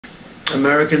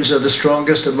Americans are the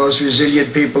strongest and most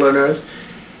resilient people on earth.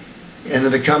 And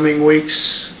in the coming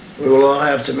weeks, we will all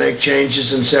have to make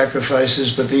changes and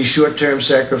sacrifices, but these short-term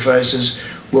sacrifices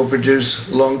will produce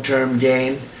long-term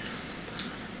gain.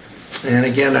 And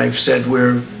again, I've said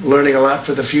we're learning a lot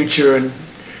for the future, and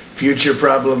future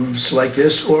problems like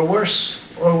this, or worse,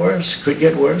 could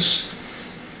get worse.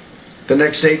 The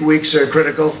next 8 weeks are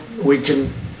critical. We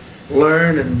can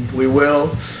learn, and we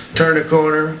will turn a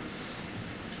corner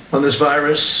on this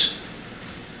virus.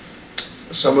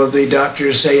 Some of the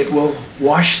doctors say it will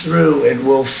wash through, it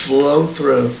will flow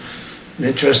through.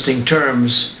 Interesting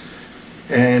terms,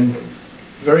 and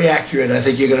very accurate. I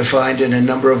think you're going to find in a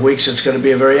number of weeks it's going to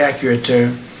be a very accurate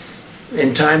term.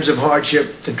 In times of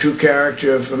hardship, the true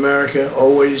character of America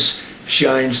always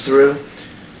shines through.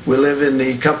 We live in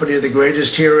the company of the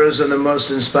greatest heroes and the most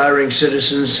inspiring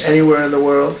citizens anywhere in the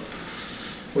world.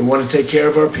 We want to take care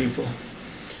of our people.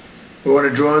 We want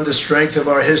to draw on the strength of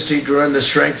our history, draw on the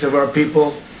strength of our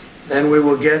people, and we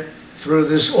will get through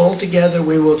this all together.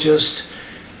 We will just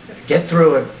get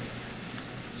through it.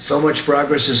 So much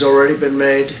progress has already been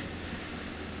made,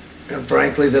 and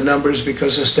frankly, the numbers,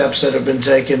 because of steps that have been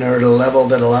taken, are at a level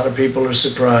that a lot of people are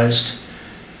surprised,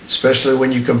 especially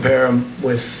when you compare them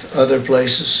with other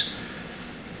places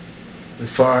with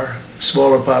far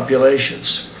smaller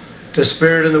populations. The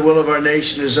spirit and the will of our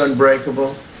nation is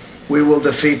unbreakable. We will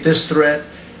defeat this threat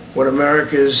when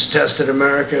America is tested.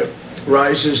 America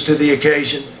rises to the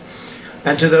occasion.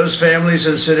 And to those families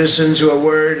and citizens who are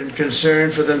worried and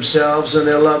concerned for themselves and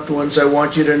their loved ones, I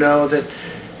want you to know that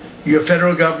your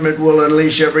federal government will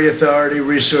unleash every authority,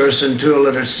 resource, and tool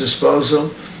at its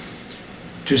disposal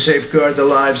to safeguard the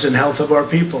lives and health of our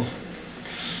people.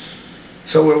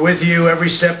 So we're with you every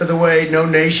step of the way. No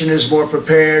nation is more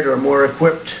prepared or more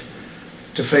equipped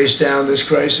to face down this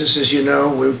crisis. As you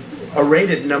know, we are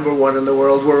rated #1 in the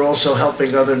world. We're also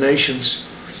helping other nations.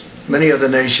 Many other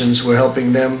nations, we're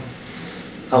helping them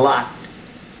a lot.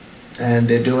 And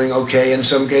they're doing okay in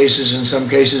some cases. In some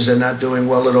cases, they're not doing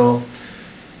well at all.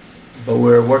 But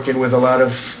we're working with a lot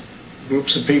of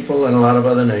groups of people and a lot of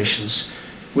other nations.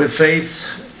 With faith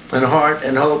and heart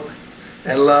and hope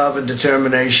and love and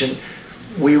determination,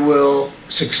 we will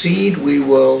succeed, we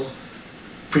will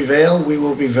prevail, we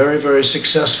will be very, very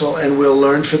successful, and we'll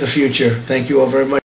learn for the future. Thank you all very much.